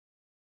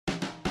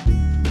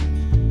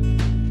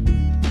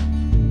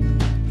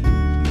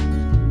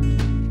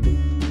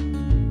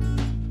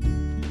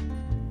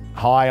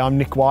Hi, I'm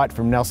Nick Whyte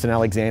from Nelson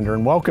Alexander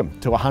and welcome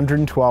to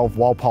 112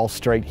 Walpole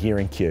Street here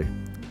in Kew.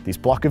 This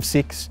block of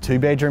 6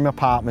 two-bedroom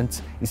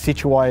apartments is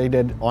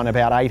situated on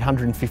about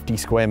 850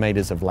 square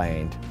metres of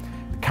land.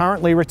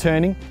 Currently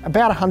returning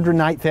about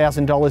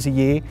 $108,000 a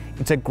year,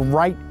 it's a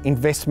great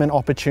investment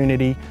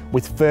opportunity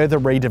with further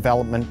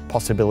redevelopment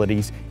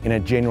possibilities in a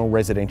general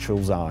residential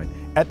zone.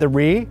 At the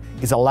rear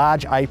is a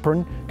large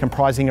apron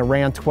comprising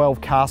around 12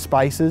 car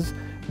spaces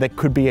that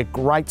could be a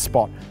great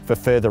spot for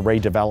further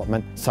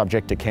redevelopment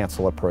subject to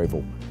council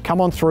approval.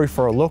 Come on through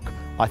for a look,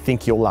 I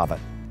think you'll love it.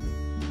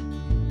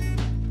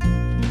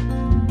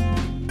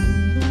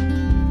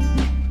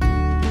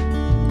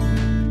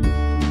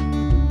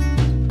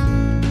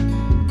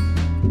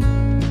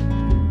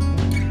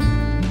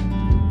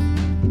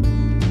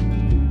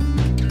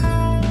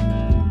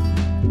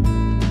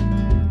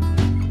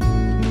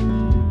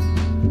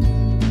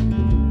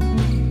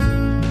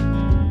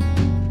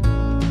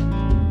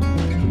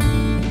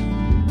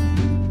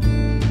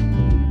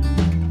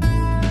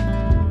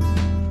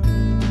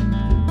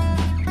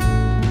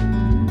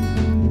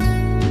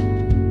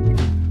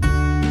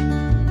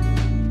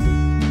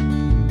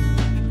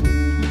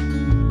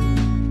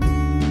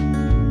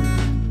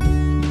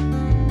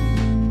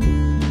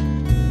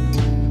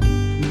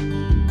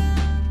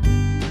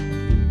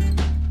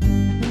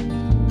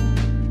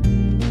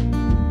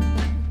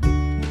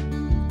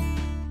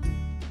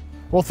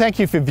 Well, thank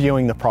you for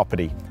viewing the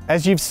property.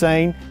 As you've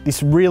seen,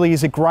 this really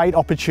is a great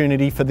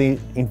opportunity for the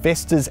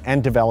investors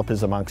and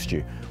developers amongst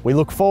you. We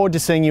look forward to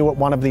seeing you at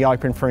one of the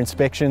open for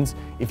inspections.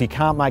 If you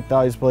can't make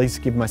those, please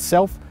give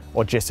myself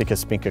or Jessica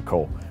Spink a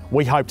call.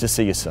 We hope to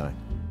see you soon.